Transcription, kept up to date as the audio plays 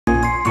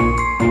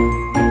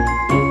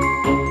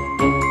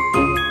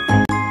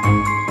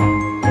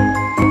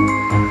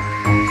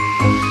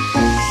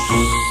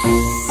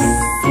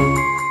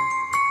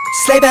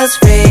bells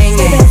ringing,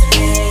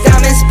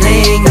 diamonds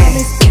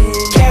blinging,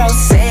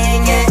 carols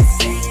singing,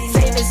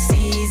 favorite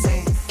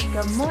season.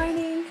 Good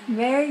morning,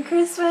 Merry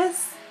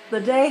Christmas. The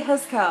day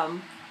has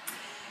come.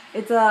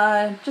 It's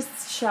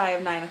just shy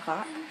of 9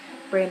 o'clock.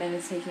 Brandon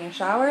is taking a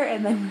shower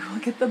and then we will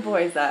get the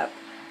boys up.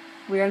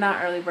 We are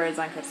not early birds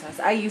on Christmas.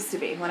 I used to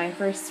be. When I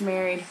first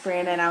married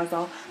Brandon, I was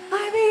all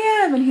 5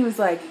 a.m. and he was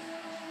like,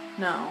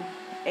 no,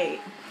 8.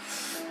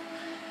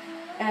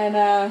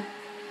 And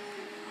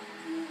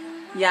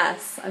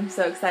yes, I'm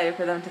so excited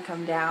for them to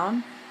come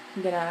down.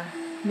 I'm gonna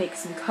make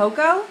some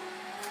cocoa,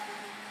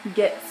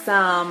 get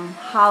some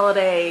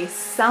holiday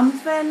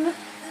something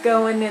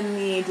going in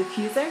the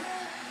diffuser.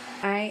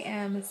 I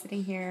am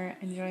sitting here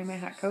enjoying my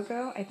hot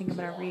cocoa. I think I'm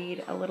gonna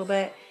read a little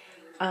bit.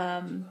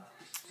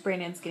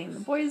 Brandon's getting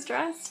the boys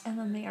dressed and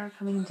then they are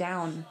coming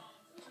down.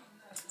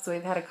 So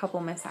we've had a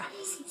couple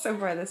mishaps so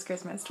far this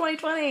Christmas.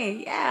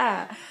 2020,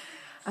 yeah!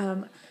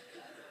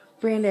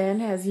 Brandon,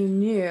 as you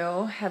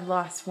knew, had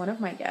lost one of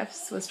my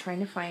gifts, was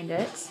trying to find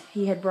it.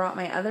 He had brought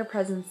my other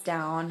presents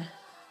down,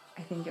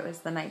 I think it was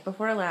the night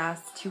before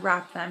last, to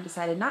wrap them,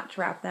 decided not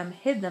to wrap them,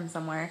 hid them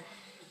somewhere,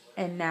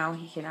 and now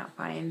he cannot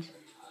find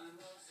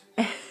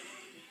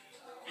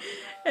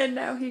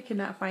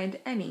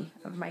any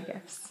of my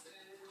gifts.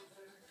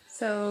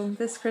 So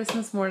this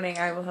Christmas morning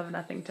I will have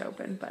nothing to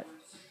open, but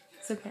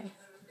it's okay.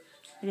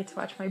 I get to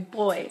watch my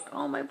boys,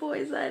 all my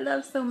boys that I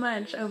love so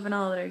much, open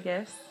all their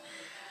gifts.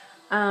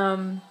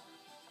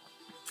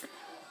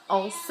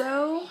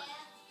 Also,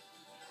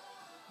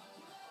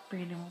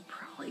 Brandon will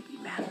probably be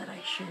mad that I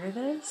share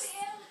this.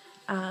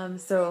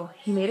 So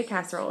he made a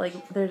casserole,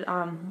 like there's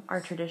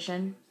our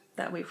tradition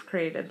that we've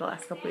created the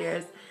last couple of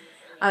years.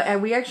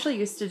 And we actually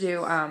used to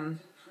do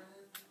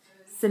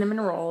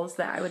cinnamon rolls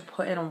that I would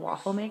put in a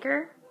waffle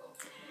maker.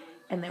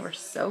 And they were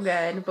so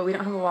good, but we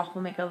don't have a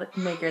waffle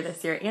maker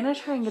this year. And I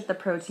try and get the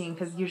protein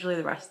because usually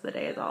the rest of the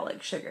day is all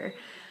like sugar.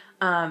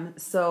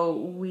 So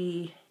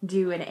we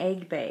do an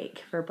egg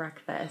bake for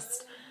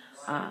breakfast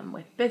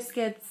with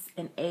biscuits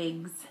and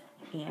eggs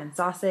and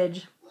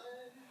sausage.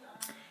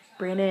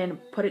 Brandon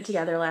put it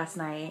together last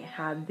night,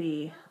 had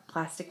the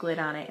plastic lid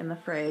on it in the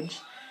fridge.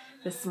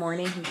 This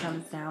morning he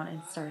comes down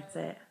and starts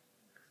it,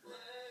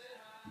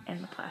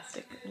 and the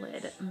plastic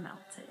lid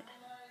melted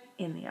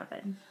in the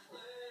oven.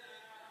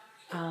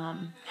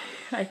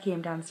 I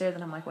came downstairs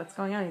and I'm like, what's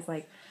going on? He's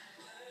like,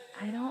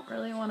 I don't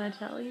really want to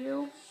tell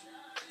you.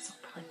 So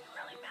he'll probably be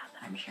really mad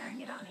that I'm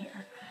sharing it on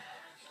here.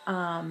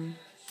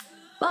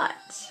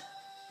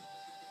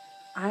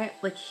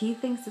 But he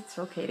thinks it's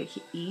okay to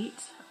eat.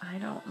 I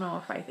don't know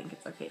if I think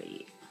it's okay to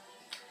eat.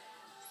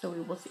 So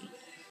we will see.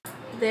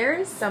 There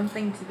is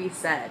something to be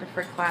said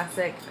for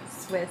classic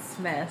Swiss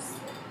Miss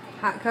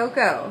hot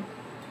cocoa.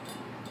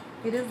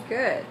 It is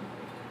good.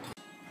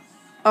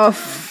 Oh.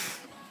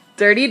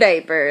 Dirty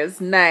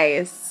diapers.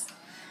 Nice.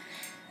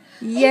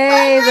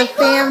 Yay, the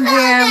fam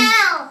jam.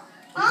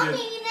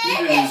 He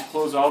did his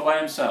clothes all by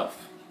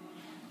himself.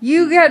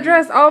 You got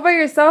dressed all by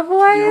yourself,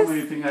 Elias? The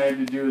only thing I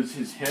had to do is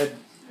his head.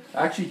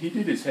 Actually, he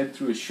did his head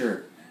through his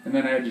shirt. And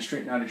then I had to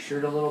straighten out his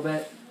shirt a little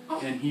bit.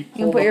 And he pulled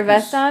You can put your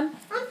vest on?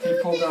 He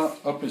pulled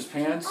up his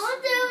pants.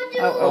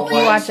 Oh, can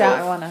you watch out?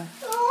 I wanna.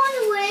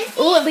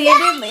 Oh,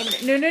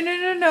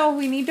 Landon. No.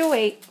 We need to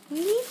wait. We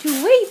need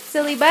to wait,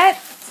 silly butt.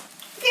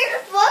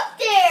 There's a book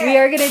there. We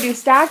are going to do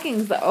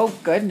stockings, though. Oh,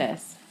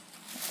 goodness.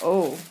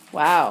 Oh,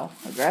 wow.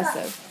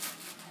 Aggressive.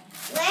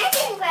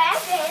 Landon grab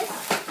this.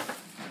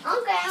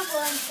 I'll grab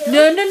one too.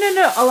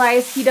 No.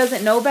 Elias, he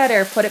doesn't know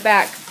better. Put it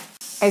back.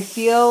 I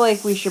feel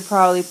like we should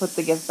probably put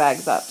the gift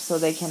bags up so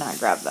they cannot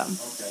grab them.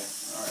 Okay,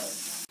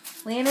 alright.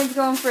 Landon's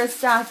going for a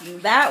stocking.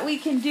 That we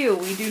can do.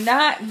 We do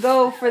not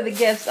go for the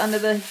gifts under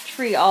the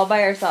tree all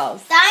by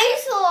ourselves.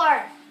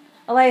 Dinosaur.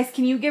 Elias,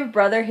 can you give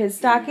brother his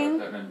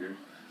stocking?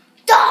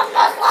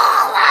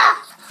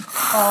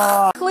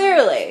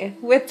 Clearly,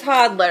 with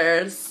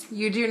toddlers,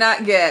 you do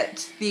not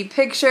get the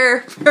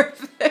picture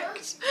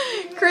perfect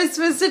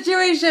Christmas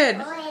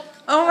situation.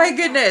 Oh my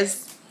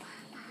goodness.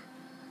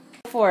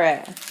 For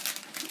it.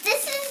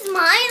 This is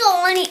mine.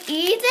 I want to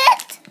eat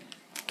it.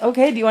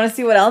 Okay, do you want to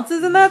see what else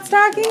is in that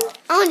stocking?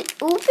 I want to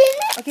open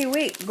it. Okay,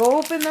 wait. Go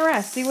open the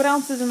rest. See what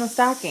else is in the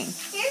stocking.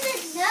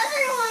 There's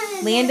another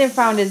one. Landon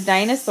found his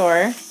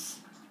dinosaur.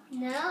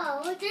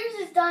 No,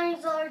 there's a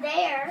dinosaur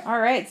there.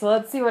 Alright, so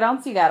let's see what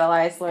else you got,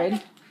 Elias Lloyd.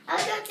 I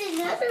got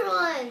another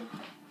one.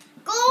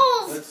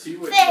 Goldfish. Let's see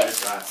what you guys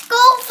got.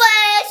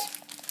 Goldfish.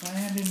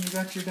 Landon, you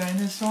got your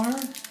dinosaur?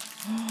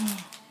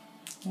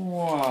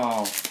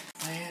 Wow.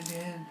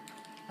 Landon,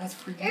 that's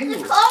for you.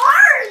 There's a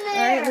car in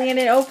there. Alright,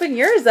 Landon, open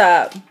yours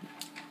up.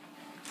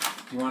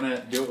 You want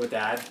to do it with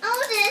Dad?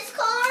 Oh, this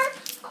car?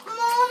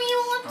 Mom, you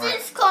want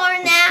this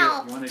car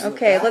now?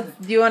 Okay,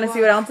 do you want to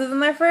see what else is in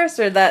there first,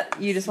 or that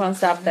you just want to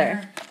stop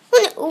there? I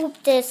want to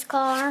open this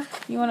car.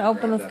 You want to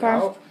open this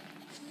car?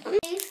 You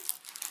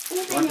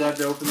want Dad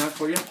to open that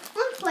for you? I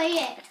want to play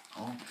it.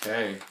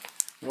 Okay.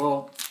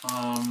 Well,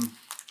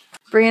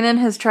 Brandon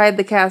has tried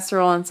the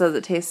casserole and says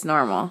it tastes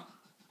normal.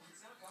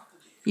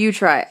 You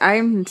try.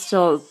 I'm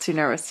still too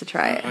nervous to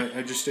try it.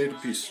 I just ate a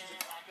piece.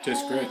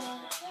 Tastes great.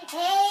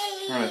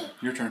 Hey. Alright,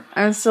 your turn.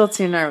 I'm still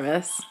too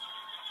nervous.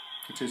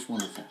 It tastes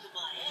wonderful.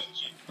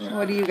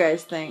 What do you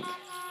guys think?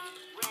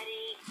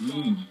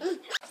 Mmm.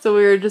 So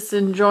we were just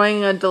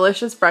enjoying a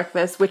delicious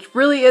breakfast, which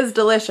really is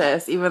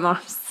delicious, even though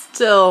I'm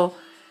still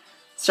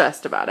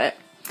stressed about it.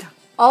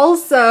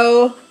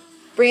 Also,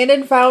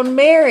 Brandon found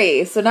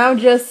Mary, so now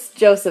just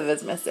Joseph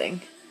is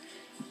missing.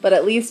 But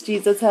at least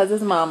Jesus has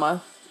his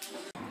mama.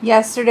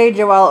 Yesterday,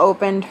 Joelle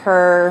opened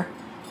her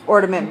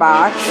ornament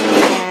box,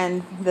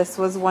 and this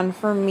was one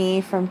for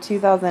me from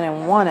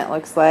 2001, it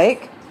looks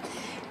like.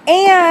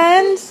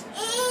 And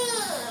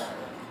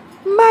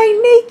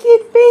my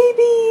naked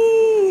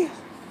baby!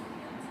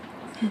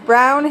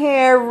 Brown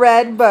hair,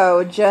 red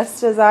bow,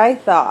 just as I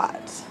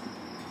thought.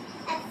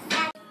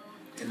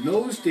 In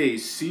those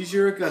days,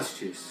 Caesar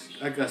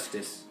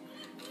Augustus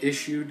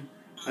issued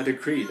a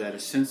decree that a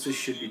census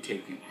should be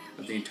taken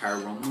of the entire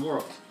Roman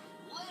world.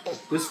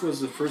 This was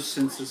the first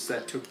census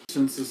that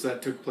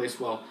took place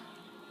while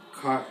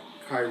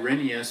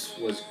Quirinius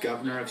was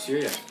governor of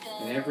Syria,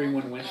 and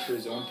everyone went to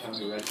his own town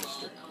to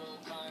register.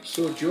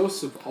 So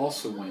Joseph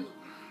also went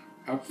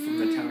up from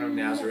the town of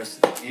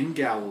Nazareth in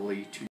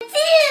Galilee to...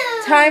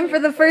 Time for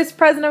the first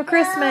present of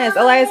Christmas.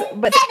 Elias,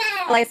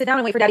 sit down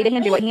and wait for Daddy to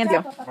hand you what he hands you.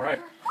 All right.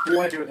 Do you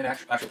want to do an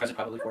actual present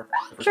probably for?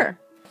 Sure.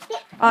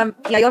 Yeah,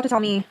 you'll have to tell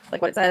me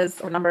like what it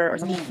says or number or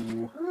something.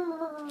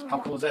 Ooh. How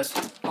cool is this?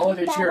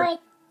 Holiday cheer.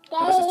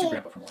 Oh, this is to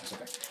Grandpa from Elias.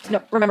 Okay.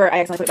 No, remember I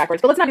accidentally put it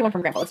backwards. But let's not do one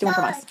from Grandpa. Let's do one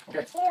from us.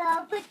 Okay.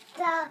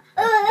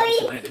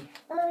 Landed.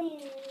 All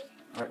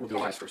right, we'll do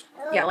Elias first.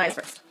 Yeah, Elias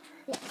first.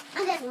 What's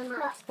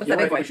Yeah, that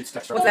big boy? we should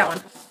start What's that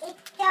one?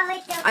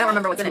 I don't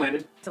remember what's in it.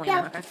 Landed. It's a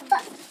Landon, okay.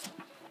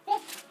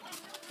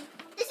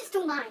 This is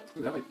too mine.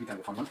 Ooh, that might be kind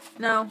of a fun one.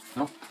 No,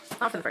 No?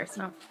 not for the first.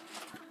 No,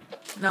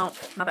 no,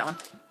 not that one.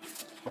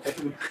 Okay.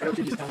 Why don't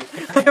you just tell me?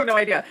 I have no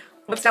idea.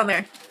 What's down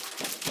there?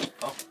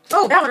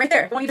 Oh, that one right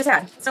there. The one you just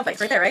had.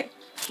 Snowflakes right there, right?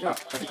 Yeah, I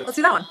think that's... Let's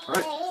do that one. All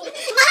right.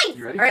 Mine.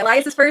 You ready? All right,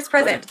 Elias' first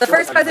present. The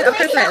first present of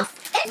Christmas.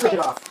 Rip it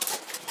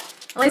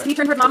off. Elias, can you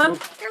turn toward Mama?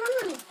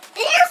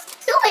 There's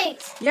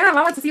snowflakes. Yeah,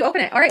 Mama wants to see you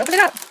open it. All right, open it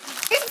up.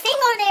 There's a thing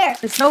over there.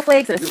 There's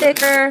snowflakes and a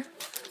sticker.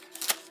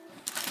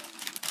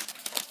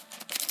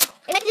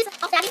 And then this,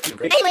 I'll stab you.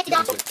 Anyway, it's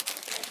done.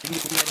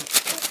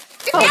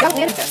 Oh, that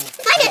Landon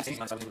gift. Find it.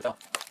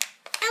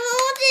 I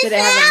want this Did it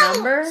have a out.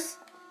 number?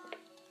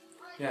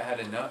 Yeah, it had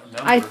a number.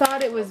 I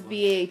thought it was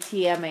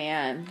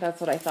BATMAN. That's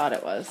what I thought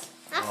it was.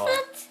 That's Oh,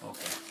 not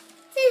okay.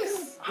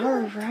 this. All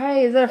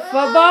right, is that a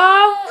football?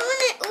 I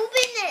want to open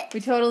it. We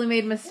totally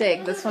made a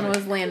mistake. This one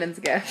was Landon's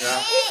gift. Yeah.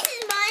 This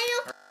is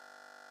mine.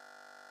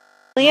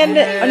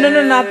 Landon, oh,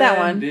 no, not that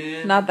one.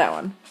 Landon. Not that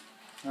one.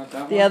 Not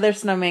that one? The other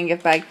snowman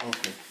gift bag.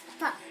 Okay.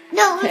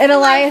 No. this And is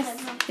Elias,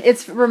 mine.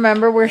 it's,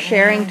 remember, we're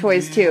sharing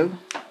toys too.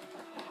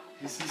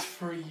 This is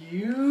for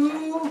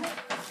you.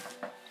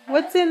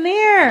 What's in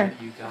there?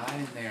 What you got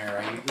in there?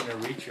 Are you gonna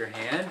reach your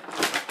hand?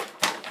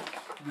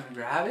 You gonna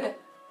grab it?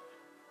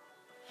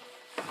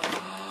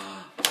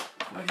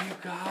 What do you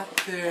got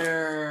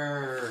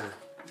there?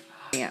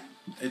 Yeah.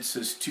 It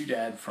says to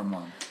Dad from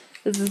Mom.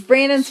 This is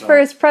Brandon's So-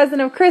 first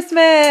present of Christmas.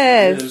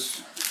 It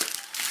is.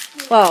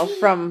 Well,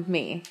 from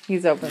me.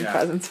 He's opened Yeah.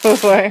 presents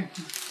before.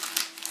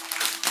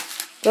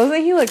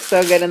 Doesn't he look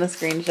so good in the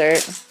screen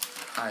shirt?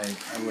 I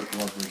look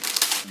lovely.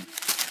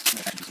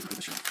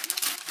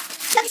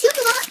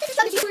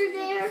 Over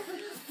there.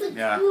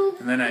 Yeah,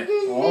 and then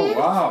oh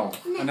wow,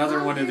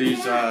 another one of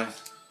these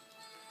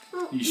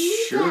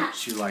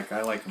shirts you like.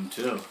 I like them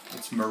too.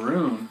 It's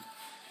maroon.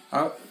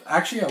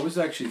 Actually, I was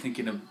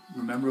thinking of.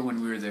 Remember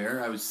when we were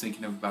there? I was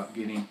thinking about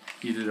getting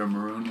either the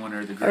maroon one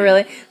or the green. Oh,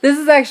 really? This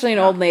is actually an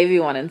Old Navy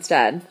one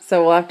instead,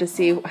 so we'll have to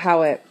see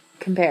how it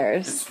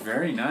compares. It's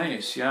very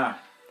nice. Yeah.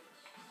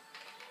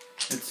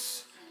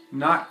 It's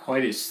not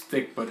quite as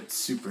thick, but it's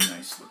super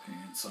nice looking.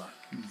 It's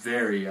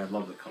I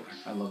love the color.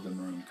 I love the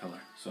maroon color.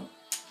 So,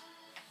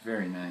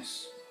 very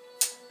nice.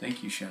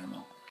 Thank you,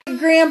 Chanel.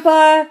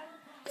 Grandpa,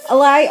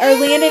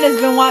 Landon has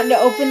been wanting to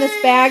open this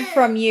bag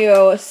from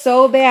you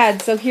so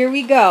bad, so here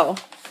we go.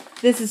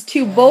 This is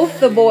to both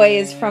the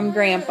boys from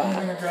Grandpa. You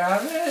gonna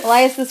grab it?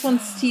 Elias, this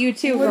one's to you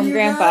too from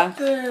Grandpa. Got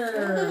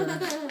there?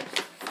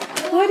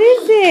 What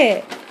is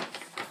it?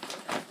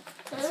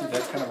 See,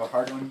 that's kind of a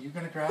hard one. You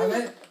gonna grab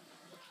it?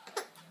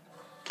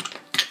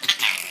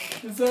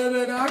 Is that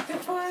an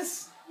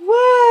octopus?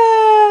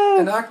 Whoa!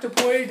 An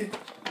octopoid?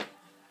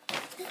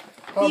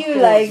 How You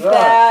cool like is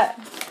that?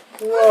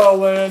 Whoa,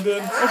 Landon.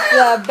 It's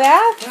a bath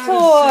That is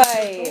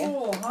toy. super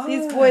cool, huh?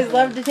 These boys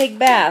love to take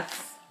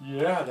baths.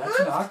 Yeah, that's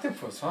an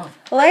octopus, huh?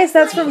 Elias,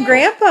 that's from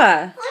Grandpa.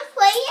 Want to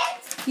play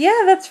it?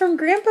 Yeah, that's from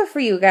Grandpa for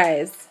you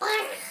guys.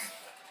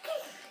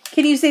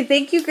 Can you say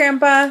thank you,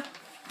 Grandpa?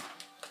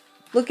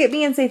 Look at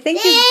me and say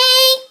thank you.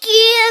 Thank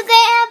you,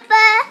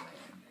 Grandpa.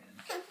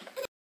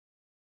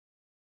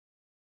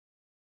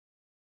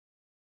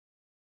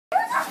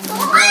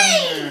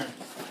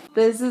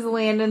 This is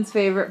Landon's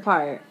favorite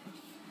part.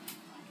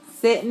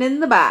 Sitting in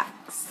the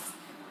box.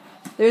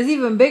 There's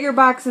even bigger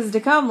boxes to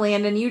come,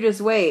 Landon. You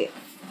just wait.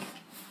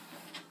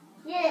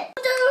 Yeah.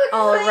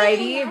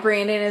 Alrighty,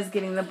 Brandon is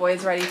getting the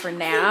boys ready for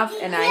nap,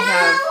 and I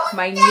have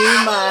my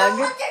new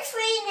mug,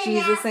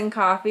 Jesus and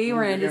coffee.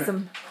 We're gonna do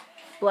some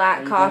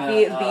black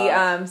coffee,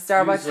 the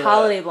Starbucks use,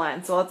 holiday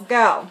blend. So let's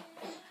go.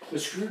 The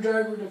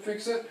screwdriver to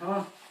fix it,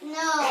 huh?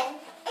 No.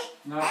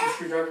 Not the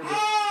screwdriver.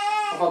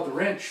 How about the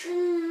wrench?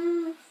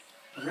 The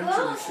wrench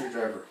or the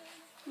screwdriver?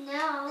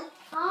 No.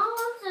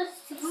 Oh, the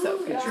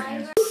Get your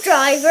hands.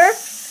 screwdriver.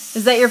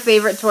 Is that your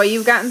favorite toy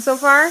you've gotten so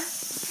far?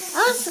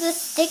 I was gonna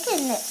stick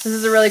in it. This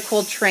is a really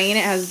cool train.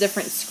 It has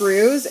different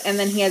screws, and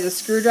then he has a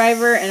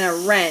screwdriver and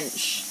a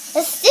wrench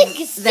A stick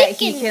is that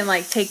sticking. he can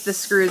like take the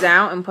screws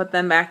out and put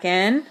them back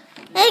in.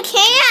 I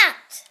can't.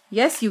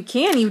 Yes, you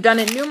can. You've done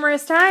it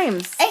numerous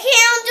times. I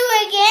can't do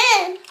it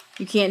again.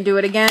 You can't do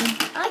it again?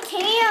 I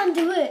can't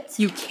do it.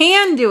 You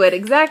can do it.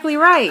 Exactly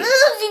right.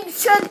 I don't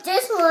check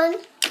this one.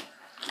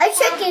 I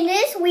check in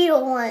this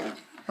wheel one.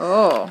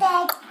 Oh.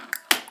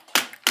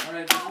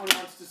 Alright, this one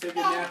wants to take a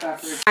nap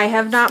after it's... I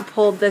have not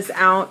pulled this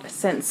out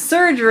since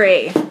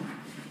surgery.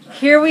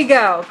 Here we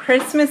go.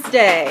 Christmas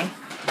Day.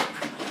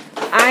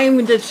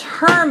 I'm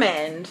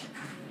determined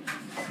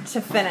to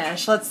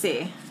finish. Let's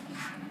see.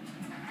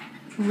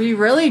 We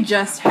really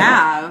just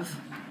have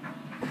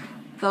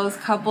those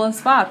couple of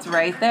spots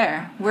right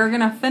there. We're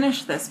going to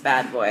finish this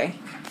bad boy.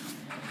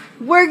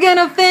 We're going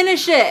to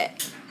finish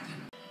it.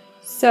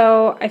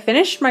 So I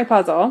finished my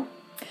puzzle,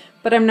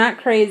 but I'm not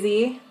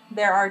crazy.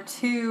 There are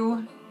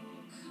 2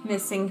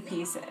 missing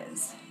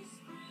pieces.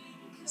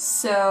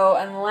 So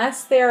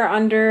unless they're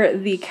under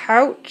the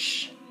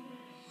couch,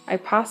 I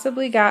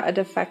possibly got a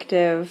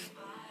defective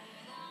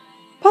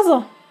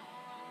puzzle.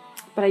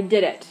 But I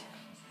did it.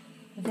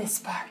 This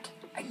part,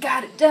 I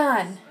got it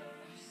done.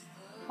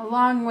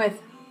 Along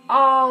with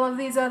all of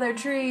these other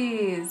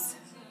trees.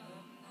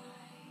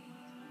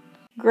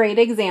 Great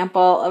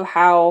example of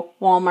how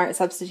Walmart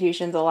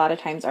substitutions a lot of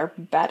times are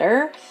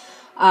better.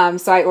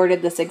 So I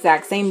ordered this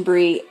exact same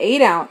Brie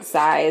 8-ounce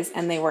size,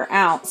 and they were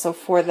out. So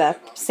for the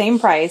same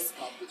price,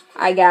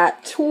 I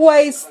got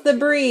twice the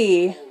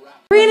Brie.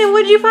 Brandon,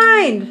 what'd you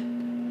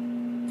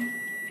find?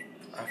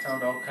 I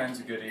found all kinds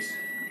of goodies.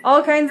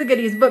 All kinds of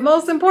goodies, but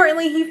most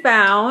importantly, he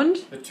found...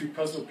 The 2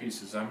 puzzle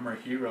pieces. I'm her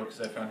hero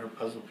because I found her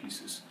puzzle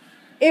pieces.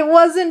 It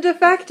wasn't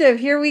defective.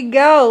 Here we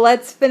go.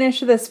 Let's finish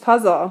this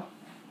puzzle.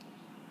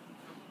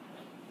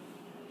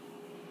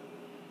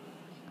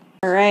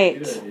 All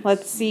right,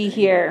 let's see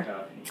here.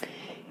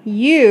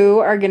 You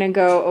are going to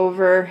go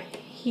over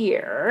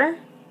here.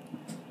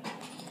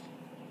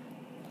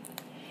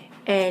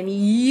 And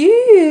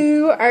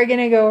you are going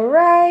to go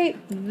right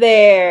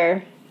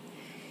there.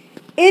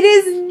 It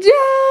is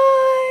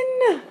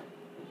done!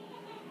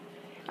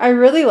 I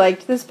really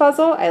liked this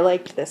puzzle. I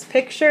liked this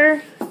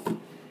picture.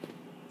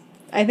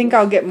 I think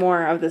I'll get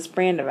more of this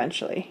brand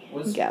eventually.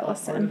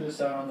 Gallison.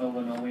 This out on the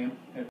linoleum.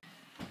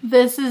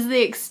 This is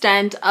the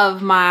extent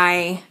of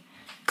my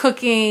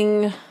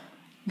cooking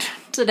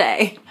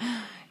today.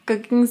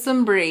 Cooking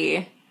some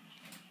Brie.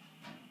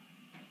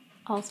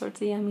 All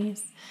sorts of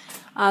yummies.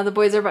 The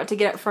boys are about to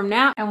get up from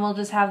nap, and we'll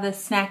just have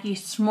this snacky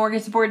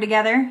smorgasbord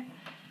together.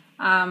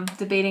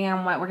 Debating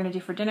on what we're going to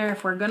do for dinner,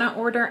 if we're going to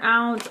order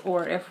out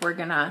or if we're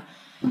going to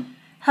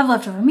have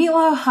leftover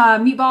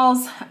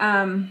meatballs.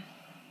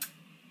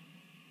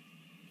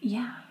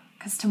 Yeah,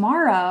 because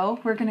tomorrow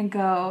we're going to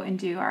go and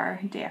do our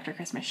day after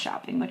Christmas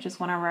shopping, which is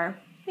one of our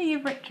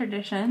favorite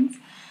traditions.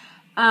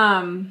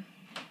 But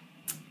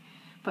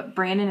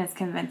Brandon is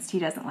convinced he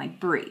doesn't like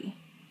Brie.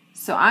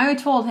 So I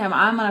told him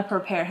I'm going to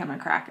prepare him a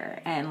cracker,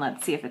 and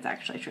let's see if it's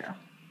actually true.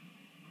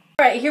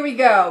 All right, here we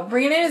go.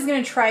 Brandon is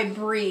going to try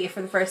Brie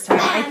for the first time.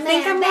 I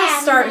think I'm going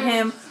to start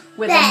him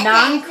with a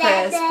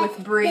non-crisp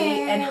with Brie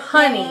and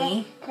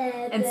honey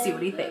and see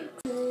what he thinks.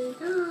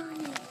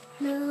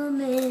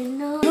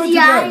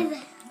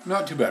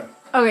 Not too bad.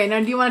 Okay, now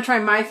do you want to try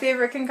my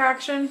favorite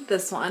concoction?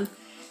 This one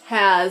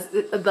has,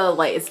 the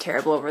light is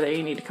terrible over there.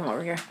 You need to come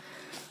over here.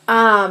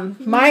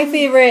 My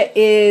favorite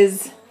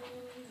is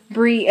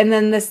Brie, and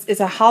then this is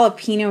a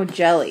jalapeno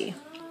jelly.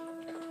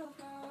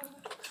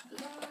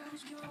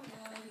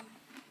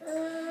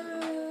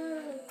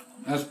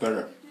 That's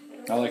better.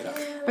 I like that.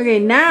 Okay,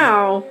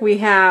 now we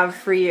have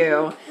for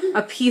you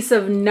a piece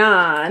of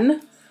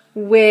naan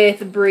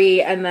with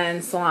Brie and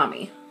then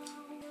salami.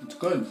 It's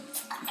good.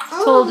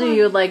 Told you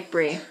you'd like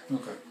Brie.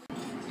 Okay.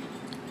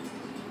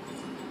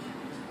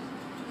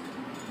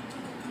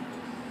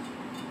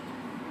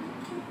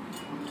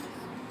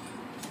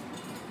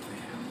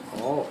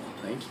 Oh,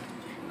 thank you.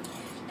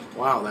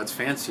 Wow, that's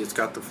fancy. It's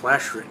got the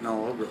flash written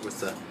all over it with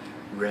the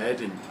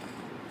red and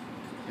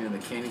the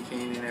candy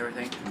cane and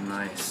everything.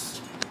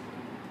 Nice.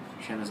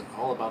 Shanna's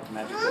all about the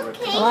magic bullet.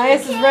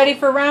 Elias is ready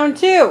for round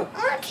 2. Oh,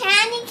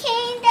 candy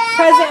cane, Dad.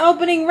 Present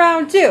opening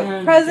round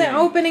 2. Present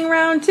opening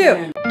round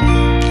 2.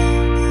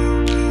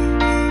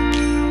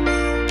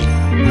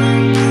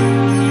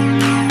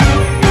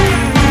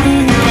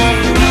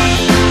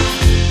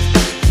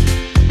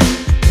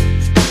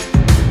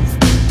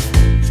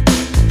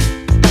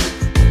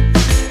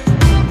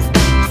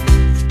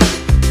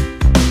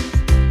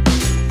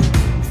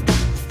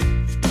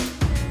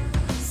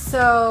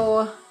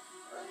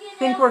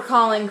 we're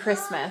calling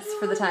Christmas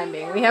for the time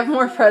being. We have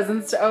more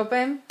presents to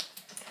open,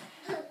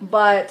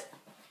 but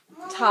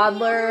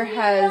toddler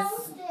has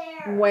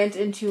went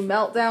into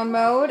meltdown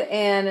mode,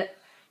 and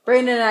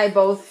Brandon and I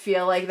both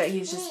feel like that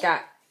he's just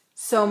got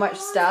so much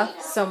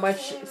stuff, so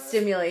much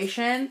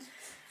stimulation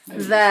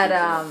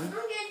that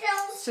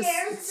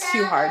it's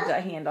too hard to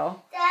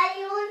handle.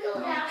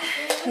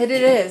 It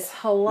is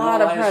a lot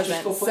of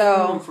presents,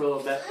 so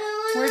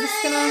we're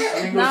just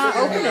gonna not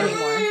open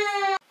anymore.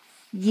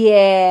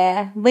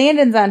 Yeah,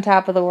 Landon's on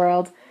top of the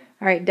world.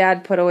 All right,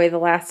 Dad put away the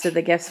last of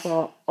the gifts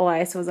while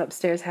Elias was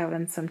upstairs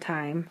having some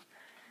time.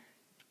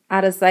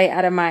 Out of sight,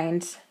 out of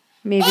mind.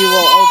 Maybe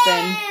we'll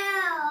open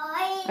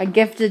a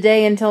gift a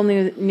day until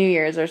New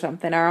Year's or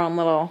something. Our own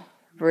little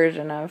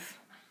version of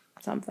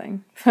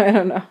something. I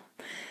don't know.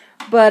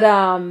 But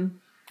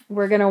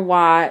we're going to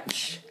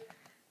watch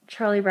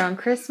Charlie Brown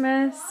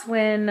Christmas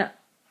when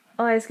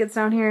Elias gets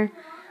down here.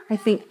 I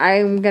think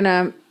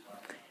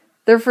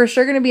they're for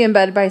sure going to be in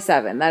bed by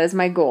 7. That is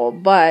my goal.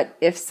 But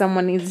if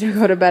someone needs to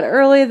go to bed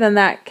early, then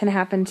that can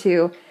happen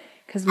too.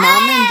 Because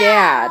Mom and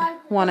Dad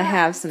want to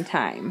have some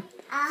time.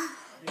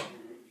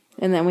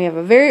 And then we have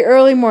a very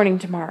early morning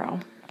tomorrow.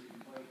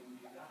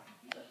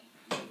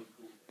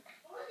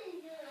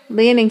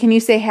 Landon, can you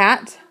say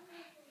hat?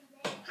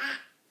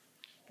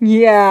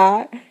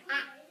 Yeah.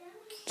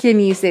 Can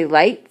you say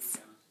lights?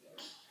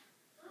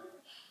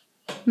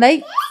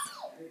 Lights?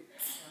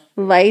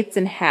 Lights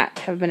and hat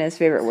have been his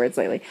favorite words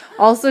lately.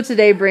 Also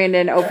today,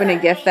 Brandon opened a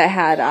gift that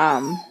had,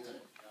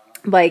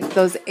 like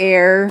those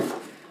air,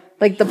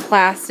 like the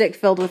plastic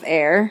filled with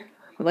air,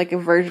 like a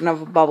version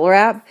of a bubble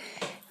wrap.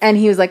 And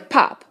he was like,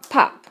 pop,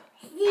 pop,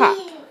 pop.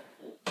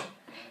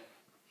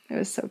 It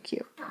was so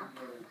cute.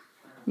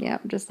 Yeah,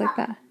 just like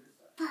that.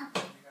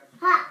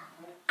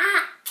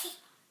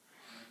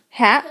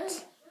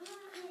 Hat.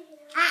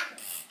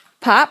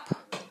 Pop.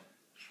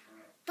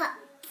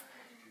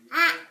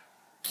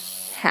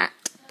 Hat.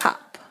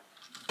 Pop.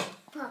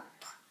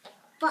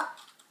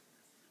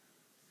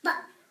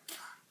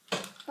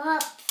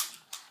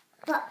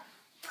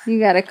 You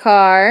got a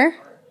car.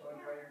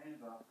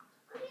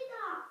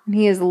 And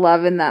he is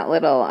loving that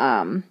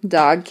little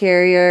dog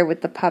carrier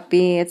with the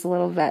puppy. It's a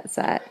little vet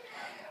set.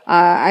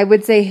 I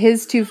would say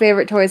his 2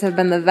 favorite toys have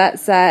been the vet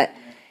set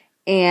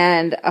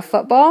and a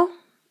football.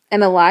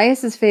 And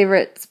Elias's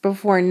favorites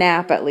before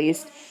nap, at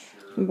least,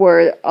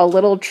 were a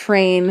little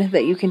train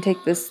that you can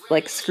take this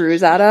like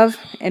screws out of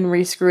and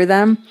rescrew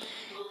them,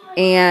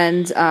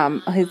 and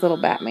his little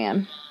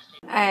Batman.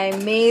 I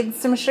made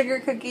some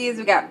sugar cookies.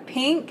 We got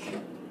pink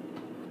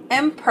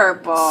and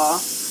purple.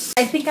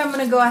 I think I'm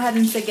gonna go ahead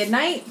and say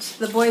goodnight.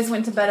 The boys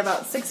went to bed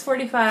about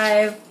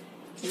 6:45.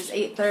 It's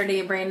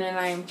 8:30. Brandon and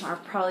I are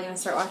probably gonna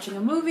start watching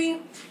a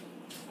movie,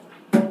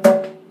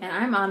 and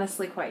I'm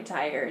honestly quite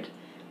tired.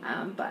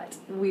 But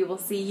we will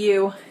see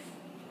you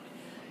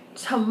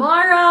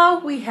tomorrow.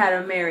 We had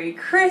a Merry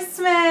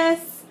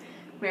Christmas.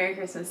 Merry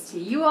Christmas to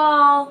you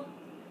all.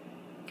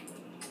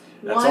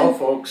 That's all,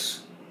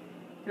 folks.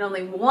 In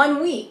only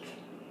 1 week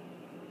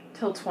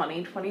till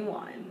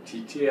 2021.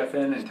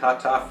 TTFN and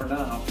ta-ta for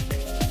now.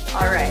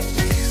 All right.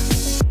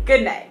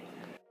 Good night.